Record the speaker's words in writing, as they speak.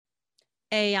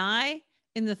AI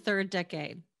in the third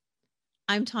decade.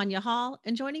 I'm Tanya Hall,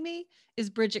 and joining me is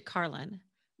Bridget Carlin,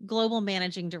 Global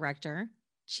Managing Director,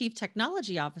 Chief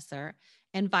Technology Officer,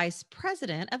 and Vice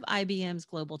President of IBM's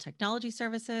Global Technology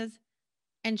Services,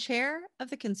 and Chair of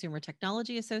the Consumer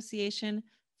Technology Association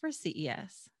for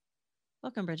CES.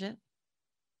 Welcome, Bridget.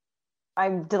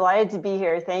 I'm delighted to be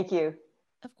here. Thank you.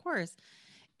 Of course.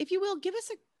 If you will, give us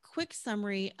a quick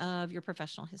summary of your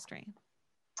professional history.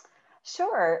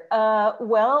 Sure.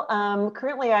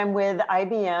 Currently I'm with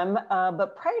IBM,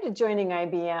 but prior to joining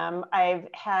IBM, I've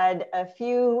had a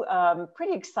few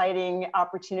pretty exciting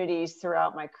opportunities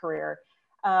throughout my career.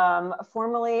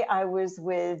 Formerly, I was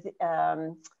with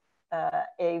a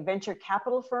venture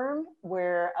capital firm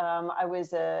where I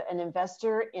was an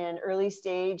investor in early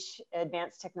stage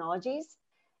advanced technologies.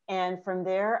 And from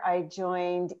there, I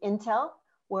joined Intel,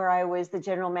 where I was the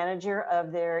general manager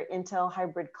of their Intel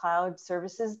Hybrid Cloud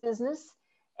Services business.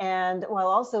 And while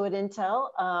also at Intel,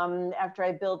 after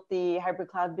I built the hybrid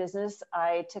cloud business,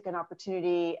 I took an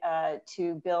opportunity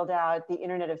to build out the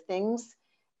Internet of Things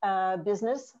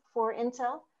business for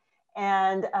Intel.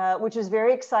 And which was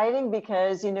very exciting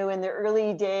because, you know, in the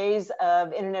early days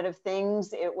of Internet of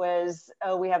Things, it was,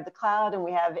 oh, we have the cloud and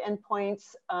we have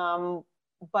endpoints.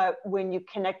 But when you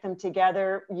connect them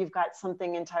together, you've got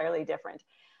something entirely different.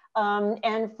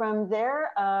 And from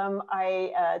there,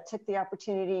 I took the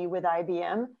opportunity with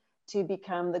IBM to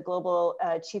become the Global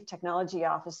Chief Technology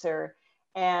Officer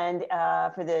and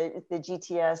for the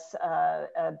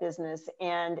GTS business.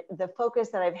 And the focus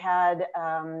that I've had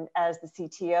as the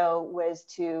CTO was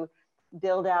to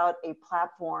build out a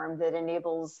platform that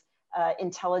enables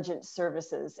intelligent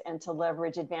services and to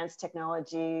leverage advanced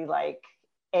technology like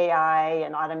AI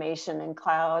and automation and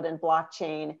cloud and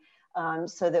blockchain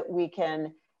so that we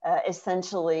can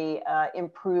essentially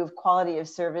improve quality of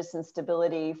service and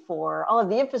stability for all of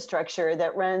the infrastructure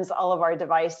that runs all of our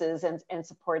devices and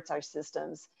supports our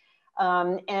systems.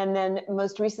 And then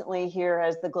most recently here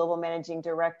as the Global Managing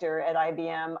Director at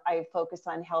IBM, I focus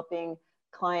on helping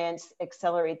clients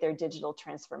accelerate their digital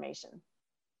transformation.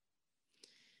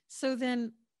 So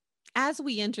then, as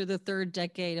we enter the third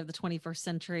decade of the 21st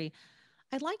century,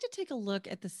 I'd like to take a look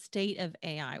at the state of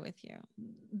AI with you.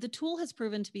 The tool has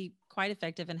proven to be quite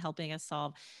effective in helping us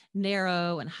solve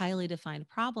narrow and highly defined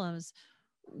problems.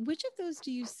 Which of those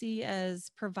do you see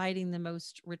as providing the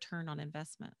most return on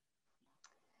investment?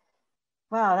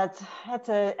 Wow, that's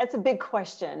a big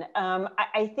question.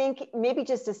 I think maybe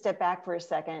just to step back for a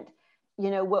second, you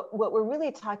know, what we're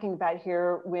really talking about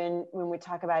here when we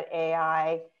talk about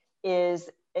AI is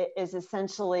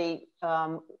essentially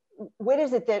what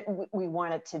is it that we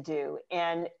want it to do?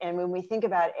 And when we think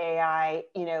about AI,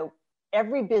 you know,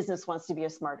 every business wants to be a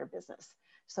smarter business.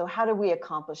 So how do we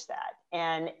accomplish that?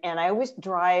 And I always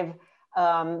drive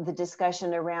the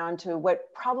discussion around to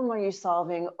what problem are you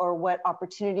solving or what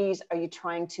opportunities are you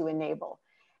trying to enable?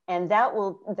 And that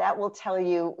will tell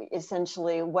you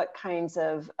essentially what kinds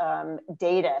of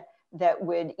data that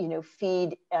would, you know,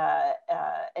 feed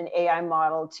an AI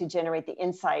model to generate the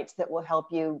insights that will help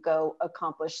you go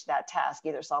accomplish that task,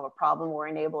 either solve a problem or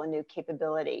enable a new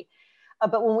capability.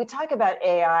 But when we talk about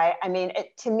AI, I mean,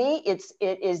 to me, it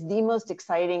is the most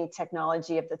exciting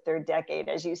technology of the third decade,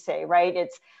 as you say, right?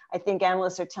 I think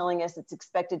analysts are telling us it's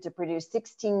expected to produce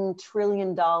 $16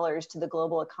 trillion to the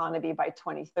global economy by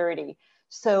 2030.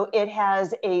 So it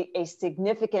has a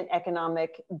significant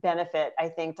economic benefit, I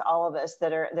think, to all of us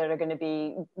that are going to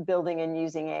be building and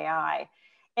using AI.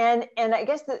 And I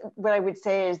guess what I would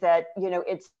say is that, you know,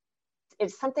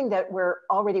 it's something that we're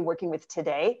already working with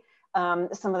today.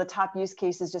 Some of the top use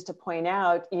cases, just to point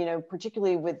out, you know,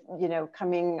 particularly with, you know,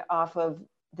 coming off of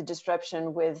the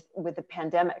disruption with the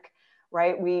pandemic,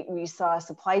 right? We saw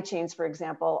supply chains, for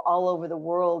example, all over the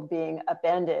world being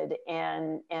upended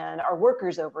and our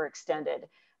workers overextended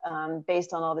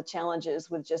based on all the challenges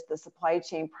with just the supply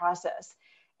chain process.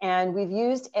 And we've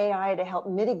used AI to help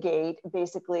mitigate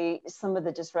basically some of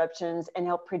the disruptions and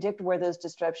help predict where those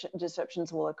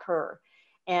disruptions will occur.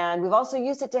 And we've also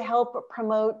used it to help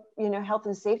promote, you know, health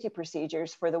and safety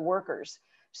procedures for the workers.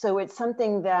 So it's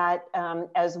something that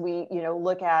as we, you know,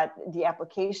 look at the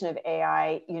application of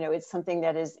AI, you know, it's something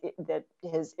that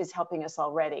is helping us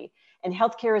already. And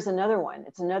healthcare is another one.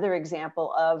 It's another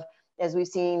example of, as we've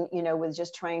seen, you know, with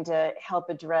just trying to help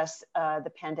address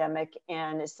the pandemic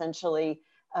and essentially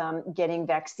getting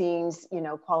vaccines, you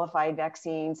know, qualified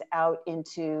vaccines out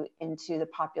into the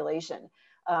population.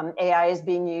 AI is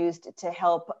being used to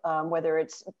help, whether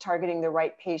it's targeting the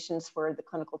right patients for the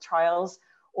clinical trials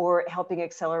or helping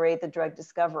accelerate the drug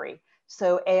discovery.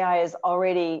 So AI is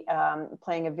already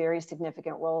playing a very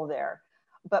significant role there.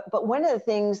 But one of the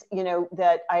things, you know,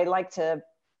 that I like to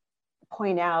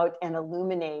point out and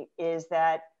illuminate is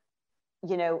that,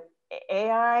 you know,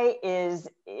 AI is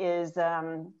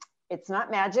it's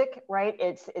not magic, right?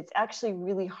 It's actually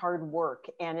really hard work,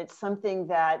 and it's something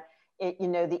that you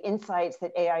know, the insights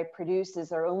that AI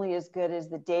produces are only as good as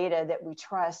the data that we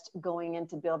trust going in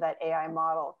to build that AI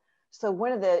model. So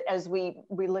one of the, as we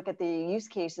look at the use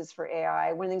cases for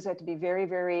AI, one of the things we have to be very,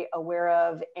 very aware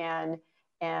of and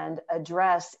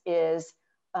address is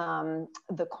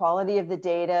the quality of the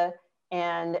data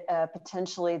and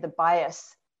potentially the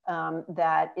bias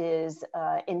that is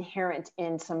inherent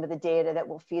in some of the data that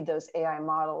will feed those AI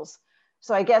models.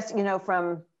 So I guess, you know,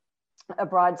 from a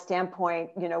broad standpoint,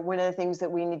 you know, one of the things that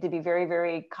we need to be very,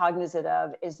 very cognizant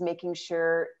of is making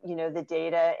sure, you know, the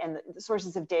data and the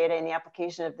sources of data and the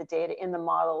application of the data in the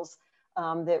models,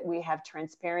 that we have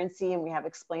transparency and we have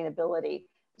explainability,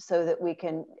 so that we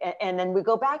can, and then we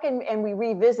go back and we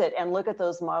revisit and look at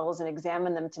those models and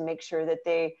examine them to make sure that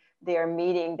they are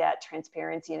meeting that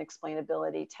transparency and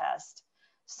explainability test.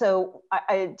 So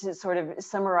to sort of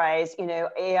summarize, you know,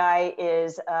 AI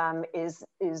is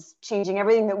changing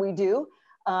everything that we do.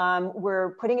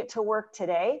 We're putting it to work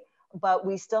today, but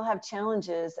we still have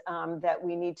challenges that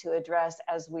we need to address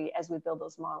as we build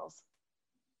those models.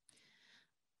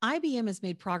 IBM has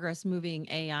made progress moving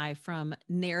AI from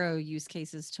narrow use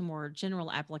cases to more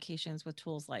general applications with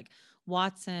tools like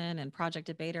Watson and Project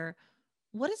Debater.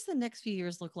 What does the next few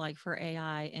years look like for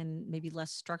AI in maybe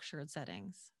less structured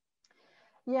settings?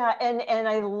 Yeah, and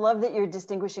I love that you're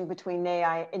distinguishing between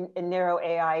AI and narrow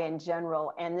AI in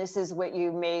general. And this is what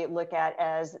you may look at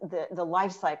as the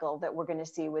life cycle that we're going to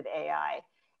see with AI.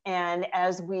 And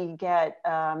as we get,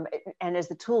 and as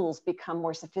the tools become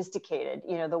more sophisticated,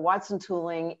 you know, the Watson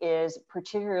tooling is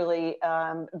particularly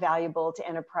valuable to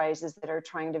enterprises that are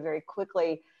trying to very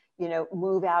quickly, you know,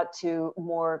 move out to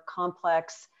more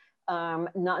complex,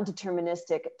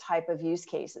 non-deterministic type of use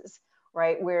cases,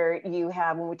 right? Where you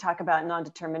have, when we talk about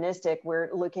non-deterministic, we're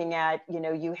looking at, you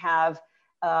know, you have,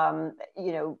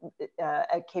 you know,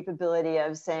 a capability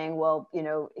of saying, well, you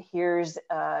know, here's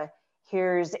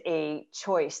a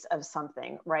choice of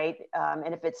something, right?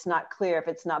 And if it's not clear, if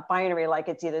it's not binary, like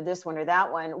it's either this one or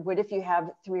that one, what if you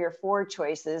have 3 or 4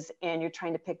 choices and you're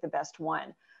trying to pick the best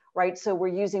one, right? So we're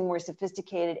using more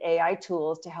sophisticated AI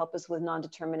tools to help us with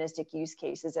non-deterministic use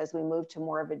cases as we move to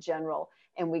more of a general,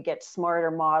 and we get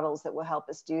smarter models that will help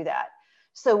us do that.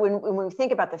 So when we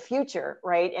think about the future,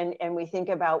 right, and we think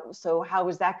about, so how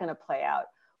is that going to play out?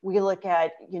 We look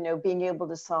at, you know, being able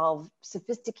to solve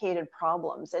sophisticated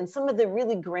problems and some of the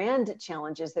really grand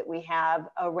challenges that we have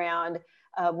around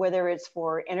whether it's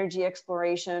for energy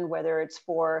exploration, whether it's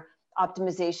for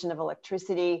optimization of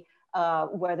electricity,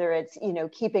 whether it's, you know,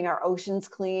 keeping our oceans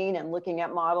clean and looking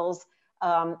at models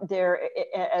there,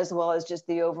 as well as just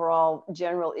the overall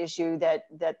general issue that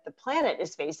the planet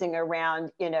is facing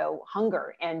around, you know,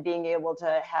 hunger and being able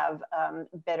to have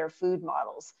better food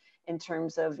models in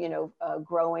terms of, you know,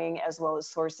 growing as well as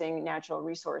sourcing natural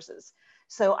resources.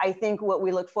 So I think what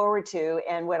we look forward to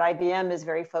and what IBM is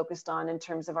very focused on in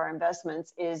terms of our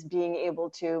investments is being able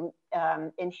to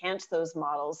enhance those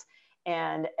models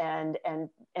and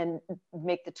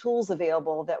make the tools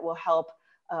available that will help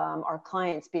our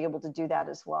clients be able to do that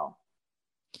as well.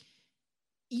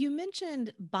 You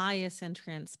mentioned bias and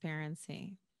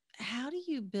transparency. How do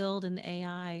you build an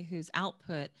AI whose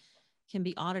output can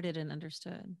be audited and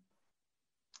understood?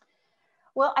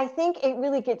 Well, I think it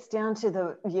really gets down to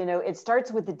the, you know, it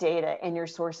starts with the data and your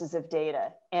sources of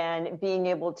data and being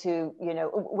able to, you know,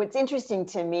 what's interesting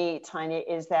to me, Tanya,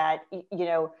 is that, you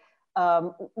know,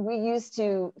 we used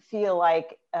to feel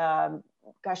like,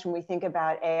 gosh, when we think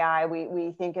about AI,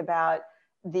 we think about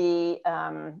the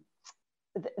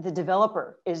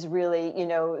developer is really, you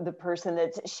know, the person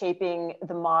that's shaping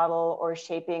the model or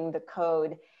shaping the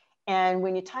code. And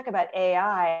when you talk about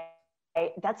AI,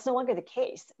 that's no longer the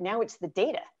case. Now it's the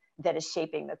data that is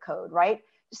shaping the code, right?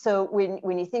 So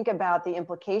when you think about the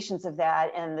implications of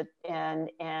that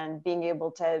and being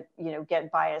able to, you know, get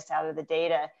bias out of the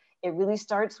data, it really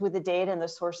starts with the data and the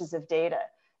sources of data.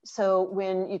 So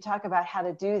when you talk about how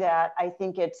to do that, I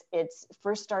think it's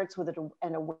first starts with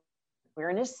an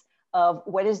awareness of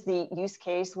what is the use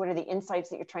case, what are the insights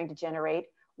that you're trying to generate,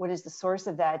 what is the source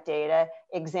of that data,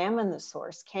 examine the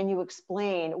source. Can you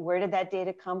explain where did that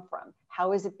data come from?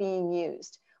 How is it being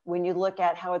used? When you look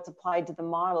at how it's applied to the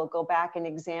model, go back and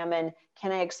examine,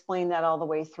 can I explain that all the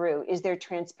way through? Is there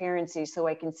transparency so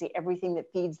I can see everything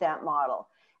that feeds that model?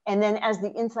 And then as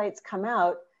the insights come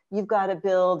out, you've got to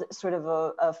build sort of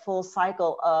a full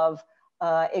cycle of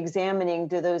examining,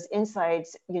 do those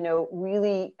insights,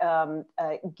 really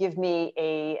give me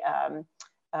an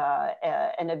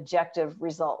objective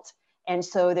result. And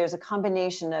so there's a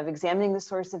combination of examining the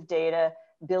source of data,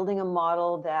 building a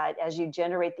model that as you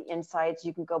generate the insights,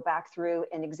 you can go back through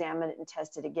and examine it and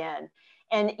test it again.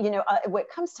 And what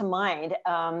comes to mind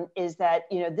is that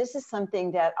this is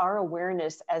something that our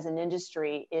awareness as an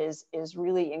industry is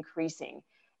really increasing.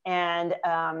 And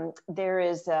there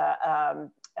is a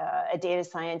data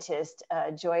scientist,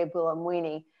 Joy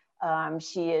Buolamwini.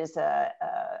 She is a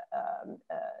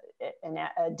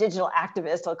digital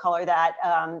activist, I'll call her that,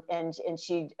 and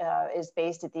she is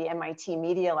based at the MIT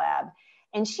Media Lab.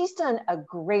 And she's done a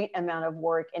great amount of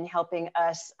work in helping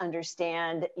us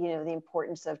understand, the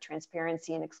importance of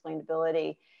transparency and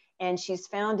explainability. And she's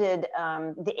founded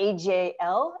the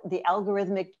AJL, the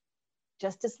Algorithmic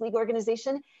Justice League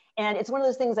organization. And it's one of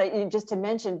those things that, just to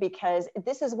mention, because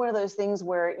this is one of those things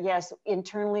where, yes,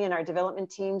 internally in our development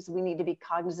teams, we need to be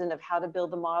cognizant of how to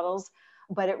build the models.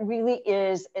 But it really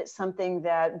is something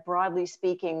that, broadly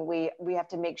speaking, we have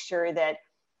to make sure that,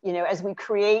 as we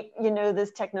create,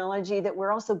 this technology, that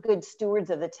we're also good stewards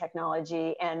of the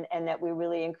technology, and that we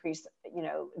really increase,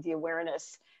 the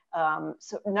awareness.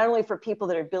 So not only for people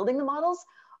that are building the models,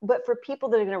 but for people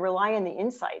that are going to rely on the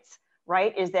insights,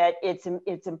 right? Is that it's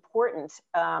important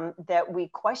that we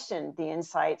question the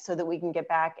insights so that we can get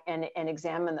back and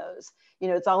examine those.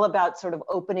 It's all about sort of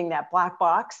opening that black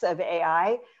box of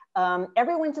AI.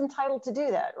 Everyone's entitled to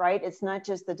do that, right? It's not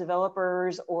just the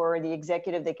developers or the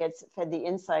executive that gets fed the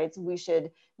insights. We should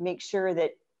make sure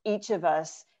that each of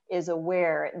us is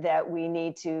aware that we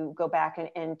need to go back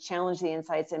and challenge the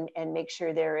insights and make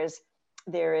sure there is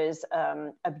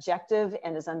objective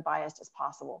and as unbiased as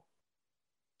possible.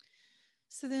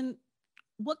 So then,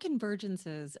 what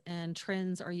convergences and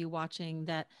trends are you watching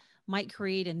that might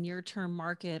create a near-term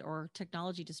market or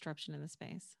technology disruption in the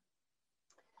space?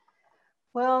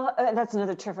 Well, that's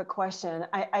another terrific question.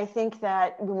 I think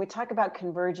that when we talk about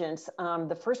convergence,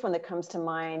 the first one that comes to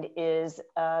mind is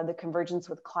the convergence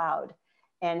with cloud,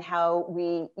 and how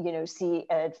we, see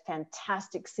a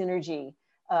fantastic synergy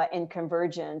in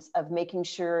convergence of making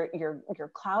sure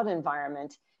your cloud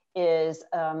environment is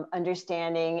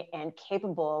understanding and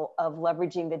capable of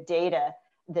leveraging the data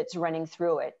that's running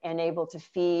through it, and able to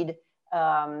feed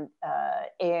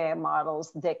AI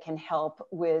models that can help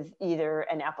with either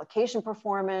an application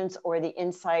performance or the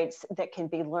insights that can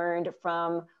be learned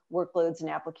from workloads and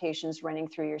applications running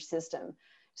through your system.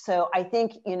 So I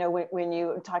think, when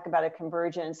you talk about a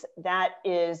convergence, that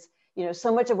is,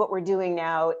 so much of what we're doing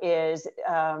now is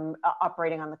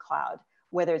operating on the cloud,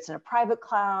 whether it's in a private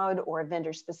cloud or a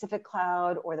vendor specific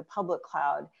cloud or the public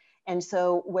cloud. And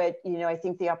so what, I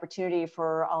think the opportunity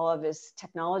for all of us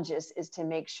technologists is to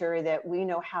make sure that we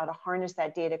know how to harness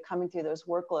that data coming through those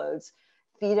workloads,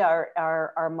 feed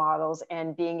our models,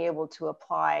 and being able to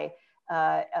apply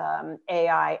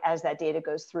AI as that data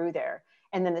goes through there.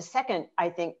 And then the second, I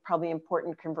think, probably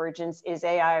important convergence is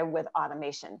AI with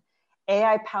automation.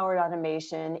 AI-powered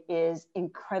automation is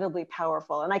incredibly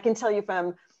powerful. And I can tell you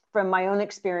from my own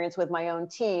experience with my own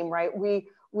team, right?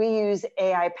 We use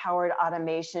AI-powered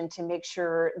automation to make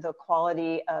sure the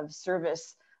quality of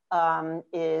service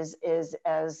is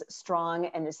as strong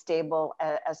and as stable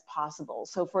as possible.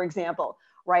 So for example,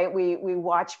 right, we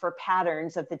watch for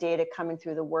patterns of the data coming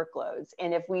through the workloads.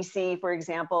 And if we see, for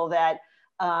example, that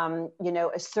a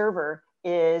server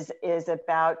is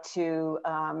about to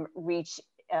reach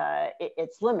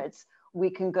its limits, we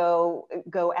can go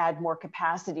add more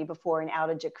capacity before an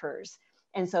outage occurs.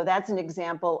 And so that's an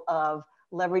example of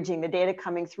leveraging the data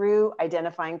coming through,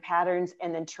 identifying patterns,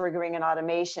 and then triggering an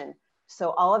automation.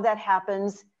 So all of that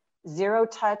happens zero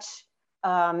touch,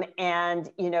 and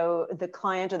the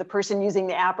client or the person using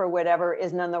the app or whatever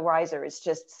is none the wiser. It's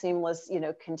just seamless,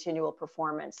 continual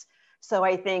performance. So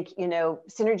I think,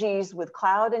 synergies with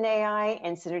cloud and AI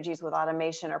and synergies with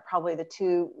automation are probably the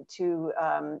two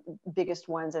biggest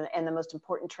ones, and the most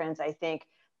important trends, I think,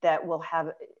 that will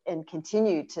have and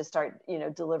continue to start,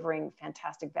 delivering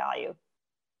fantastic value.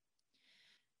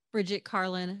 Bridget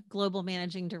Carlin, Global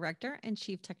Managing Director and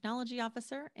Chief Technology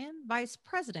Officer and Vice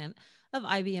President of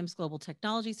IBM's Global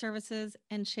Technology Services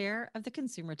and Chair of the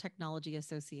Consumer Technology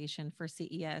Association for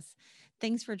CES.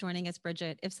 Thanks for joining us,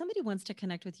 Bridget. If somebody wants to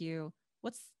connect with you,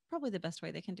 what's probably the best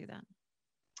way they can do that?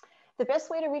 The best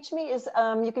way to reach me is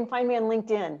you can find me on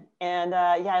LinkedIn. And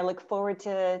I look forward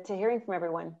to hearing from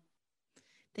everyone.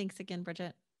 Thanks again,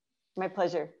 Bridget. My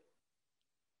pleasure.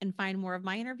 And find more of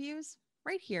my interviews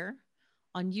right here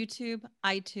on YouTube,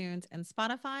 iTunes, and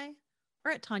Spotify,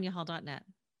 or at tanyahall.net.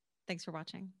 Thanks for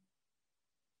watching.